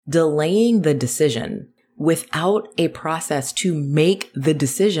Delaying the decision without a process to make the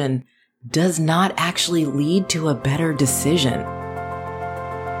decision does not actually lead to a better decision.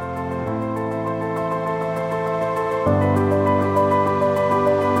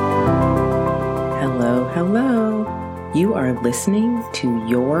 Hello. You are listening to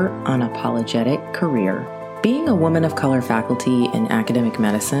Your Unapologetic Career. Being a woman of color faculty in academic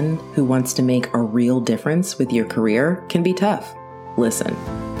medicine who wants to make a real difference with your career can be tough. Listen,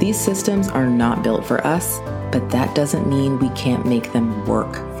 these systems are not built for us, but that doesn't mean we can't make them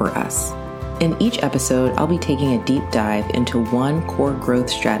work for us. In each episode, I'll be taking a deep dive into one core growth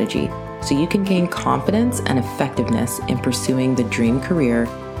strategy so you can gain confidence and effectiveness in pursuing the dream career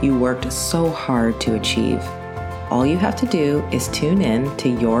you worked so hard to achieve. All you have to do is tune in to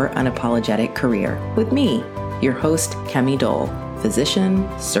Your Unapologetic Career with me, your host, Kemi Dole, physician,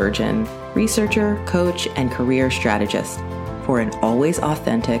 surgeon, researcher, coach, and career strategist, for an always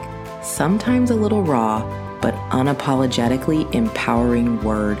authentic, sometimes a little raw, but unapologetically empowering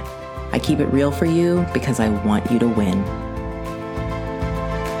word. I keep it real for you because I want you to win.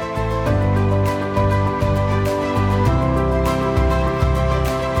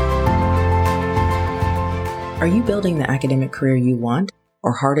 Are you building the academic career you want,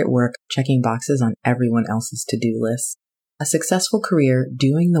 or hard at work checking boxes on everyone else's to-do list? A successful career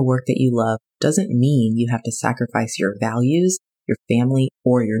doing the work that you love doesn't mean you have to sacrifice your values, your family,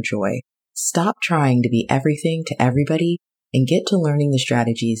 or your joy. Stop trying to be everything to everybody and get to learning the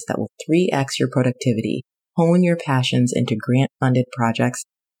strategies that will 3x your productivity, hone your passions into grant-funded projects,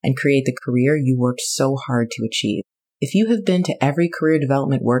 and create the career you worked so hard to achieve. If you have been to every career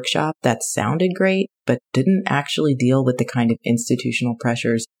development workshop that sounded great, but didn't actually deal with the kind of institutional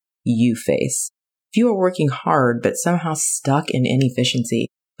pressures you face, if you are working hard but somehow stuck in inefficiency,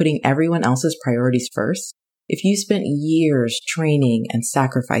 putting everyone else's priorities first, if you spent years training and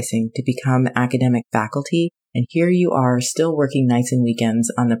sacrificing to become academic faculty, and here you are still working nights and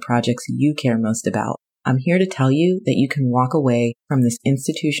weekends on the projects you care most about, I'm here to tell you that you can walk away from this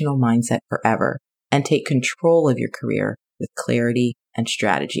institutional mindset forever and take control of your career with clarity and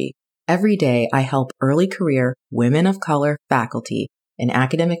strategy. Every day, I help early career women of color faculty in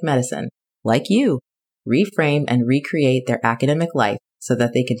academic medicine, like you, reframe and recreate their academic life so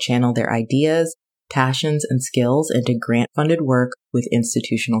that they can channel their ideas, passions, and skills into grant-funded work with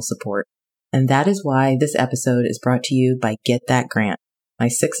institutional support. And that is why this episode is brought to you by Get That Grant, my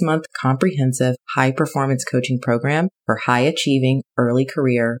 6-month comprehensive high-performance coaching program for high-achieving early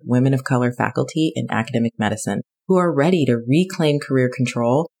career women of color faculty in academic medicine who are ready to reclaim career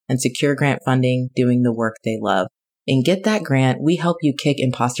control and secure grant funding doing the work they love. In Get That Grant, we help you kick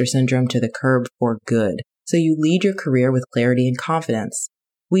imposter syndrome to the curb for good, so you lead your career with clarity and confidence.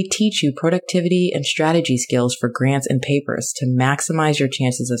 We teach you productivity and strategy skills for grants and papers to maximize your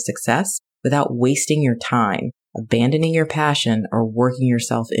chances of success without wasting your time, abandoning your passion, or working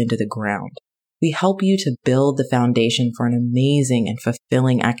yourself into the ground. We help you to build the foundation for an amazing and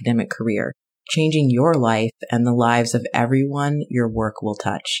fulfilling academic career, changing your life and the lives of everyone your work will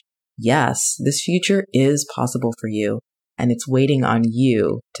touch. Yes, this future is possible for you, and it's waiting on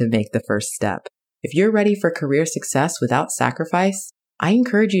you to make the first step. If you're ready for career success without sacrifice, I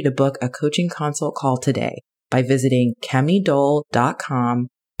encourage you to book a coaching consult call today by visiting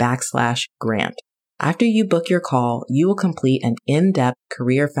kemidole.com/grant. After you book your call, you will complete an in-depth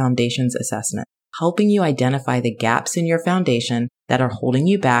career foundations assessment, helping you identify the gaps in your foundation that are holding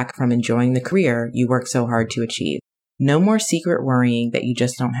you back from enjoying the career you worked so hard to achieve. No more secret worrying that you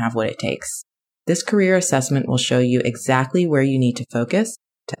just don't have what it takes. This career assessment will show you exactly where you need to focus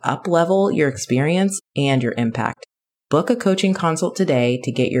to up-level your experience and your impact. Book a coaching consult today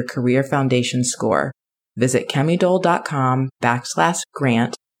to get your career foundation score. Visit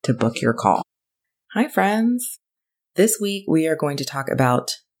kemidole.com/grant to book your call. Hi, friends. This week, we are going to talk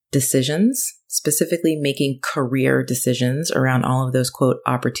about decisions, specifically making career decisions around all of those, quote,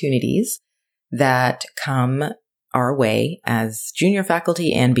 opportunities that come our way as junior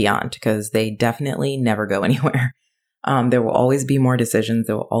faculty and beyond, because they definitely never go anywhere. There will always be more decisions.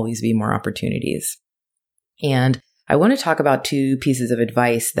 There will always be more opportunities. And I want to talk about 2 pieces of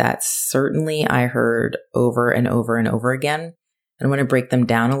advice that certainly I heard over and over and over again. I want to break them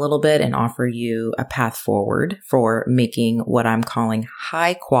down a little bit and offer you a path forward for making what I'm calling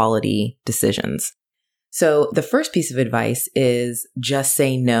high quality decisions. So the first piece of advice is just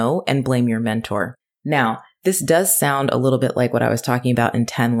say no and blame your mentor. Now, this does sound a little bit like what I was talking about in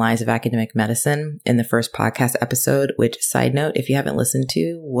 10 Lies of Academic Medicine in the first podcast episode, which, side note, if you haven't listened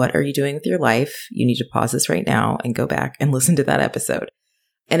to what are you doing with your life, you need to pause this right now and go back and listen to that episode.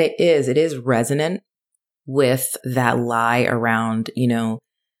 And it is resonant with that lie around,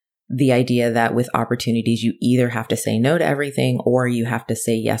 the idea that with opportunities, you either have to say no to everything or you have to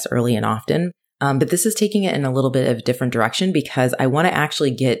say yes early and often. But this is taking it in a little bit of a different direction because I want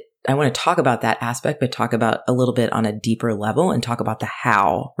to talk about that aspect, but talk about a little bit on a deeper level and talk about the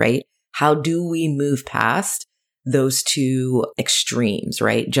how, right? How do we move past those two extremes,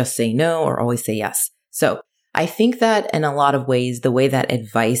 right? Just say no or always say yes. So I think that in a lot of ways, the way that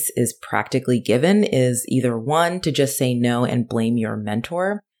advice is practically given is either one, to just say no and blame your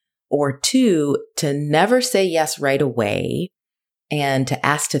mentor, or two, to never say yes right away and to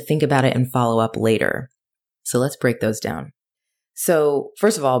ask to think about it and follow up later. So let's break those down. So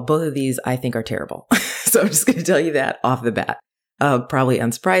first of all, both of these I think are terrible. So I'm just going to tell you that off the bat. Probably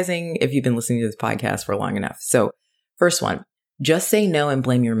unsurprising if you've been listening to this podcast for long enough. So first one, just say no and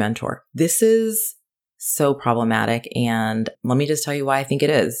blame your mentor. This is so problematic. And let me just tell you why I think it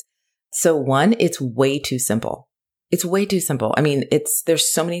is. So one, it's way too simple. It's way too simple. I mean,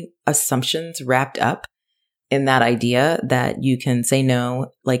 there's so many assumptions wrapped up in that idea that you can say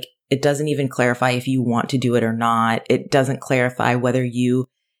no. Like, it doesn't even clarify if you want to do it or not. It doesn't clarify whether you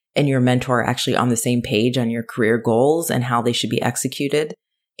and your mentor are actually on the same page on your career goals and how they should be executed.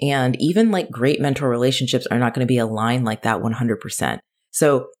 And even like great mentor relationships are not going to be aligned like that 100%.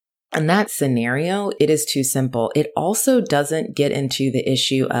 So in that scenario, it is too simple. It also doesn't get into the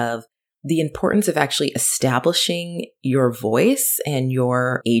issue of the importance of actually establishing your voice and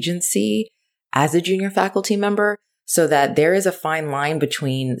your agency as a junior faculty member so that there is a fine line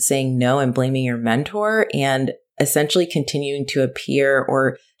between saying no and blaming your mentor and essentially continuing to appear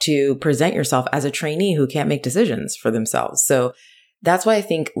or to present yourself as a trainee who can't make decisions for themselves. So that's why I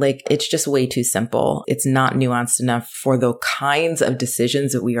think like it's just way too simple. It's not nuanced enough for the kinds of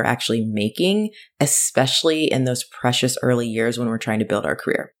decisions that we are actually making, especially in those precious early years when we're trying to build our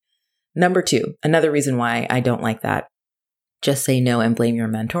career. Number two, another reason why I don't like that, just say no and blame your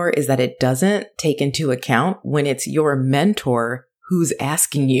mentor, is that it doesn't take into account when it's your mentor who's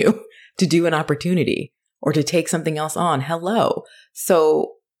asking you to do an opportunity or to take something else on. Hello.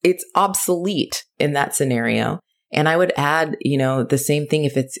 So it's obsolete in that scenario. And I would add, the same thing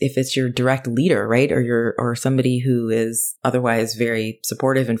if it's your direct leader, right? Or somebody who is otherwise very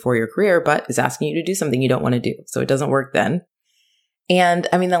supportive and for your career, but is asking you to do something you don't want to do. So it doesn't work then. And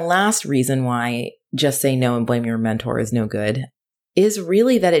I mean, the last reason why just say no and blame your mentor is no good is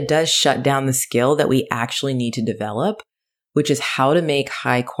really that it does shut down the skill that we actually need to develop, which is how to make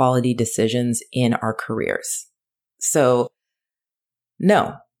high quality decisions in our careers. So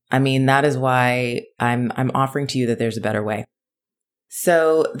no. I mean, that is why I'm offering to you that there's a better way.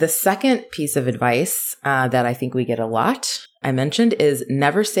 So the second piece of advice that I think we get a lot, I mentioned, is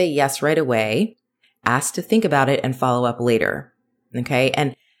never say yes right away. Ask to think about it and follow up later. Okay.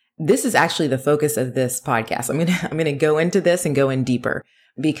 And this is actually the focus of this podcast. I'm going to go into this and go in deeper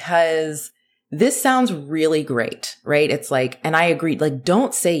because this sounds really great, right? It's like, and I agree, like,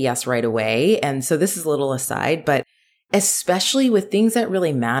 don't say yes right away. And so this is a little aside, but especially with things that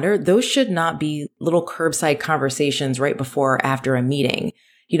really matter, those should not be little curbside conversations right before or after a meeting.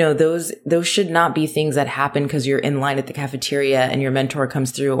 Those should not be things that happen because you're in line at the cafeteria and your mentor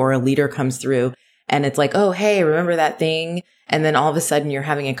comes through or a leader comes through and it's like, oh, hey, remember that thing? And then all of a sudden you're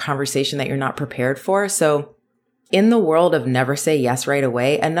having a conversation that you're not prepared for. So in the world of never say yes right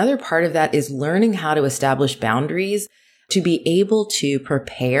away, another part of that is learning how to establish boundaries to be able to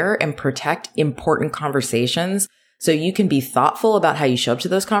prepare and protect important conversations. So you can be thoughtful about how you show up to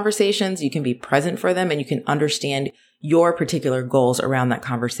those conversations. You can be present for them and you can understand your particular goals around that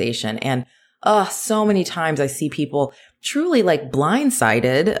conversation. And so many times I see people truly like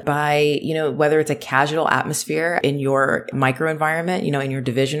blindsided by, whether it's a casual atmosphere in your microenvironment, in your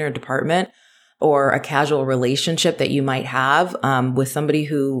division or department, or a casual relationship that you might have with somebody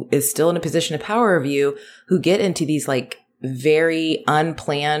who is still in a position of power of you, who get into these like very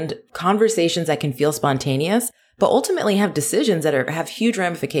unplanned conversations that can feel spontaneous, but ultimately have decisions that have huge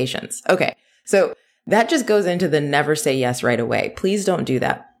ramifications. Okay. So that just goes into the never say yes right away. Please don't do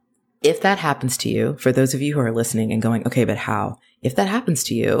that. If that happens to you, for those of you who are listening and going, okay, but how? If that happens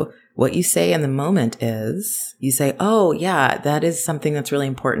to you, what you say in the moment is you say, oh yeah, that is something that's really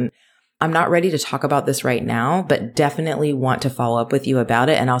important. I'm not ready to talk about this right now, but definitely want to follow up with you about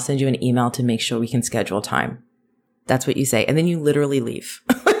it. And I'll send you an email to make sure we can schedule time. That's what you say. And then you literally leave.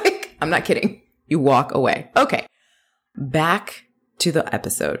 I'm not kidding. You walk away. Okay. Back to the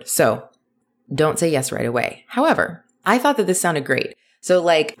episode. So don't say yes right away. However, I thought that this sounded great. So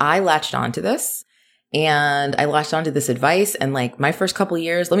like I latched onto this and I latched onto this advice. And like my first couple of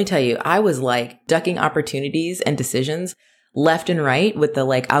years, let me tell you, I was like ducking opportunities and decisions left and right with the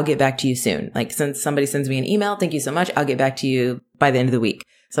like, I'll get back to you soon. Like since somebody sends me an email, thank you so much. I'll get back to you by the end of the week.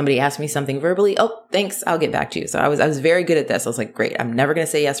 Somebody asked me something verbally. Oh, thanks. I'll get back to you. So I was very good at this. I was like, great. I'm never going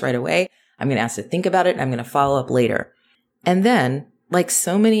to say yes right away. I'm going to ask to think about it. I'm going to follow up later. And then, like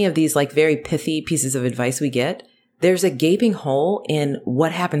so many of these like very pithy pieces of advice we get, there's a gaping hole in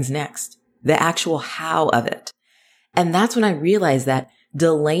what happens next, the actual how of it. And that's when I realized that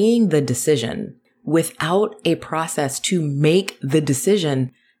delaying the decision without a process to make the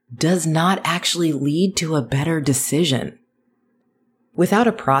decision does not actually lead to a better decision. Without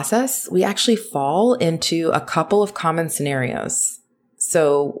a process, we actually fall into a couple of common scenarios.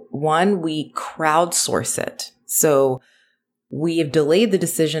 So one, we crowdsource it. So we have delayed the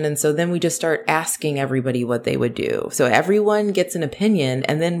decision. And so then we just start asking everybody what they would do. So everyone gets an opinion.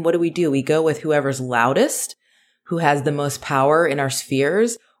 And then what do? We go with whoever's loudest, who has the most power in our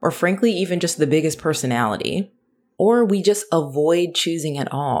spheres, or frankly, even just the biggest personality. Or we just avoid choosing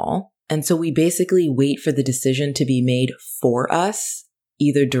at all. And so we basically wait for the decision to be made for us,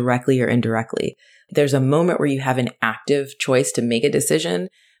 either directly or indirectly. There's a moment where you have an active choice to make a decision,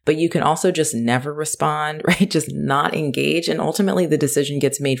 but you can also just never respond, right? Just not engage. And ultimately the decision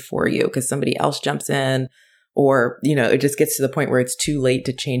gets made for you because somebody else jumps in, or, it just gets to the point where it's too late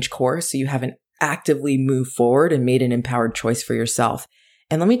to change course. So you haven't actively moved forward and made an empowered choice for yourself.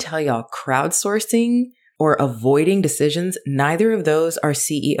 And let me tell y'all, crowdsourcing or avoiding decisions, neither of those are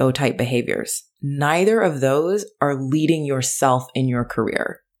CEO type behaviors. Neither of those are leading yourself in your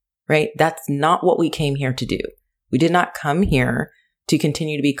career, right? That's not what we came here to do. We did not come here to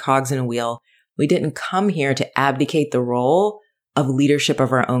continue to be cogs in a wheel. We didn't come here to abdicate the role of leadership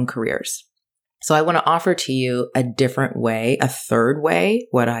of our own careers. So I want to offer to you a different way, a third way,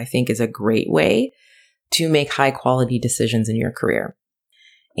 what I think is a great way to make high quality decisions in your career.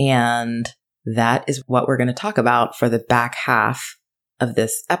 And that is what we're going to talk about for the back half of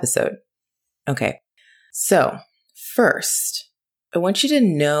this episode. Okay. So first, I want you to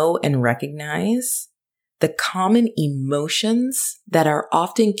know and recognize the common emotions that are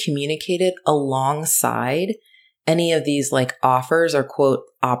often communicated alongside any of these like offers or quote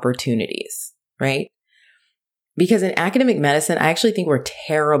opportunities, right? Because in academic medicine, I actually think we're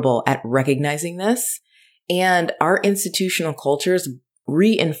terrible at recognizing this, and our institutional cultures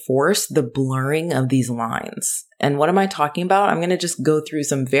reinforce the blurring of these lines. And what am I talking about? I'm going to just go through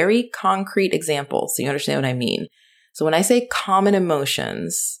some very concrete examples so you understand what I mean. So when I say common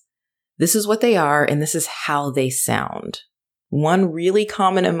emotions, this is what they are, and this is how they sound. One really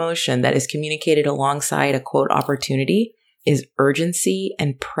common emotion that is communicated alongside a quote opportunity is urgency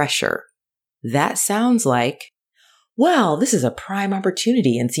and pressure. That sounds like, well, this is a prime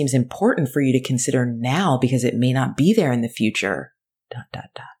opportunity and seems important for you to consider now because it may not be there in the future. ...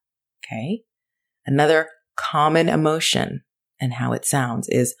 Okay. Another common emotion and how it sounds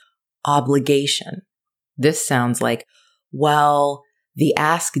is obligation. This sounds like, well, the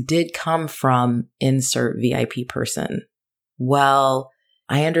ask did come from insert VIP person. Well,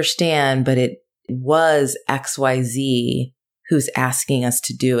 I understand, but it was XYZ who's asking us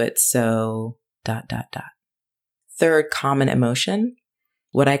to do it. So ... Third common emotion,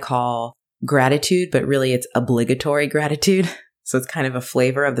 what I call gratitude, but really it's obligatory gratitude. So it's kind of a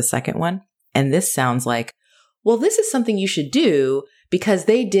flavor of the second one. And this sounds like, well, this is something you should do because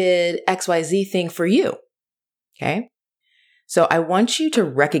they did XYZ thing for you. Okay. So I want you to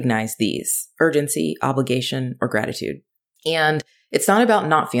recognize these: urgency, obligation, or gratitude. And it's not about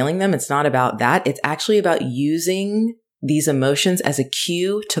not feeling them. It's not about that. It's actually about using these emotions as a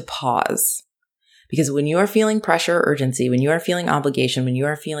cue to pause. Because when you are feeling pressure or urgency, when you are feeling obligation, when you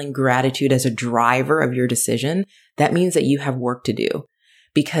are feeling gratitude as a driver of your decision, that means that you have work to do.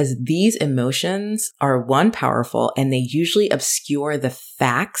 Because these emotions are, one, powerful, and they usually obscure the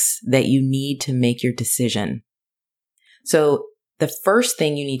facts that you need to make your decision. So the first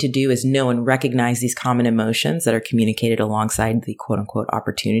thing you need to do is know and recognize these common emotions that are communicated alongside the quote unquote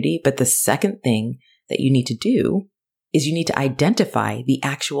opportunity. But the second thing that you need to do is you need to identify the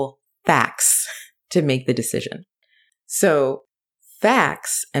actual facts to make the decision. So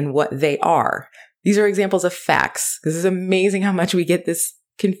facts and what they are. These are examples of facts. This is amazing how much we get this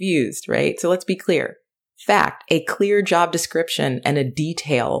confused, right? So let's be clear. Fact, a clear job description and a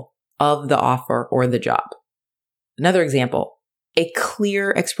detail of the offer or the job. Another example, a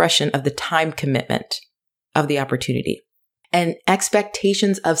clear expression of the time commitment of the opportunity and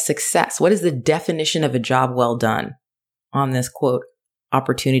expectations of success. What is the definition of a job well done on this quote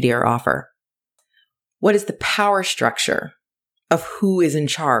opportunity or offer? What is the power structure of who is in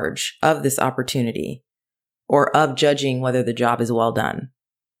charge of this opportunity or of judging whether the job is well done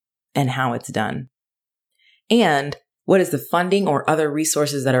and how it's done? And what is the funding or other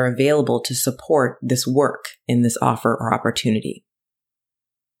resources that are available to support this work in this offer or opportunity?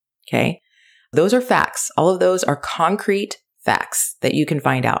 Okay. Those are facts. All of those are concrete facts that you can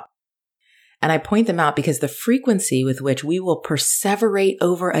find out. And I point them out because the frequency with which we will perseverate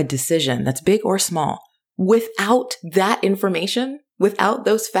over a decision that's big or small without that information, without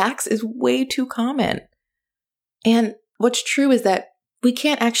those facts, is way too common. And what's true is that we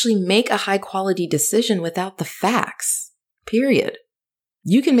can't actually make a high quality decision without the facts, period.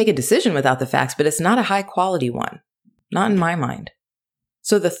 You can make a decision without the facts, but it's not a high quality one, not in my mind.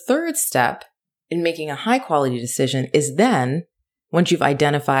 So the third step in making a high quality decision is then, once you've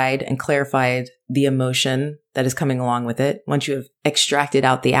identified and clarified the emotion that is coming along with it, once you have extracted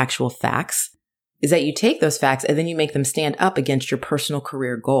out the actual facts, is that you take those facts and then you make them stand up against your personal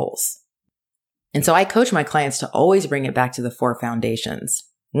career goals. And so I coach my clients to always bring it back to the 4 foundations.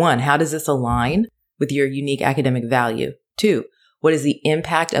 1, how does this align with your unique academic value? 2, what is the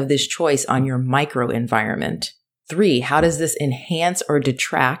impact of this choice on your microenvironment? 3, how does this enhance or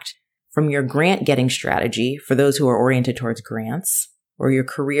detract from your grant getting strategy for those who are oriented towards grants, or your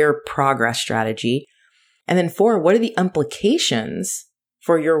career progress strategy? And then 4, what are the implications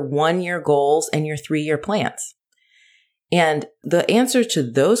for your 1-year goals and your 3-year plans? And the answer to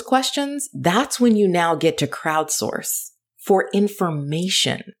those questions, that's when you now get to crowdsource for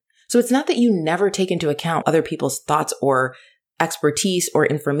information. So it's not that you never take into account other people's thoughts or expertise or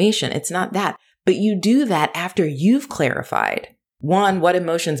information. It's not that. But you do that after you've clarified, 1, what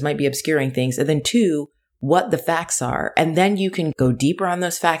emotions might be obscuring things, and then 2, what the facts are. And then you can go deeper on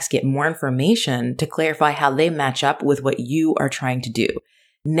those facts, get more information to clarify how they match up with what you are trying to do.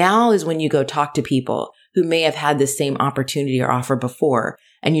 Now is when you go talk to people who may have had the same opportunity or offer before,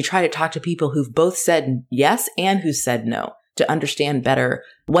 and you try to talk to people who've both said yes and who said no to understand better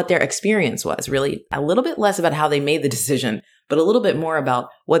what their experience was. Really a little bit less about how they made the decision, but a little bit more about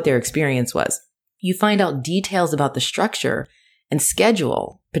what their experience was. You find out details about the structure and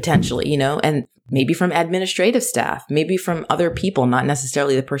schedule potentially, and maybe from administrative staff, maybe from other people, not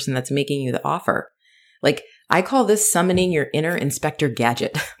necessarily the person that's making you the offer. Like, I call this summoning your inner Inspector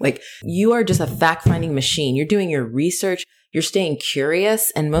Gadget. Like, you are just a fact-finding machine. You're doing your research, you're staying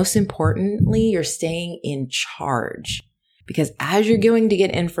curious, and most importantly, you're staying in charge. Because as you're going to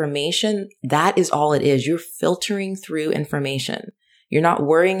get information, that is all it is. You're filtering through information. You're not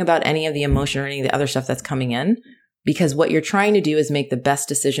worrying about any of the emotion or any of the other stuff that's coming in, because what you're trying to do is make the best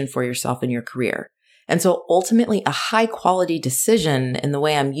decision for yourself and your career. And so ultimately, a high quality decision, in the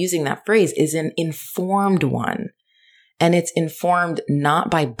way I'm using that phrase, is an informed one. And it's informed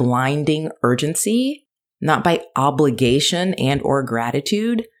not by blinding urgency, not by obligation and or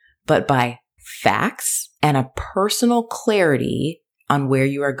gratitude, but by facts and a personal clarity on where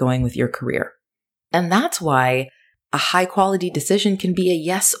you are going with your career. And that's why a high quality decision can be a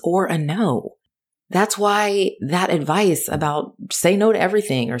yes or a no. That's why that advice about say no to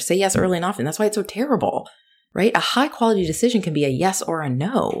everything or say yes early and often, that's why it's so terrible, right? A high quality decision can be a yes or a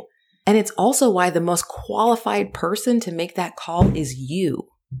no. And it's also why the most qualified person to make that call is you.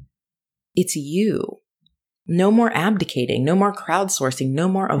 It's you. No more abdicating, no more crowdsourcing, no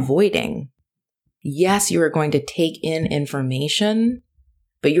more avoiding. Yes, you are going to take in information,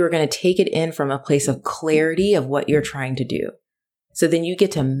 but you are going to take it in from a place of clarity of what you're trying to do. So then you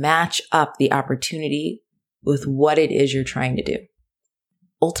get to match up the opportunity with what it is you're trying to do.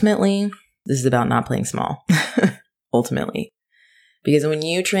 Ultimately, this is about not playing small. Ultimately. Because when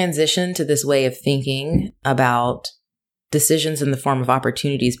you transition to this way of thinking about decisions in the form of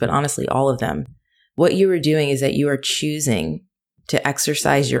opportunities, but honestly, all of them, what you are doing is that you are choosing to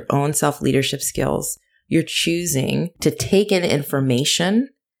exercise your own self-leadership skills. You're choosing to take in information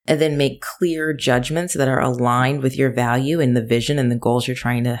and then make clear judgments that are aligned with your value and the vision and the goals you're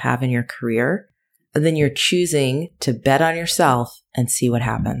trying to have in your career. And then you're choosing to bet on yourself and see what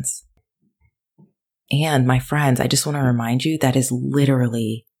happens. And my friends, I just want to remind you that is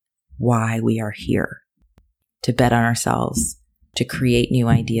literally why we are here. To bet on ourselves, to create new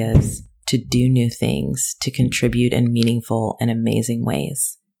ideas, to do new things, to contribute in meaningful and amazing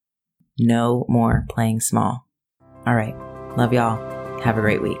ways. No more playing small. All right. Love y'all. Have a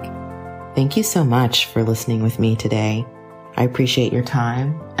great week. Thank you so much for listening with me today. I appreciate your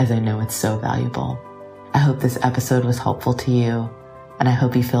time, as I know it's so valuable. I hope this episode was helpful to you, and I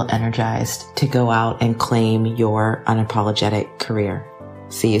hope you feel energized to go out and claim your unapologetic career.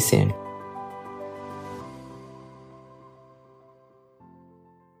 See you soon.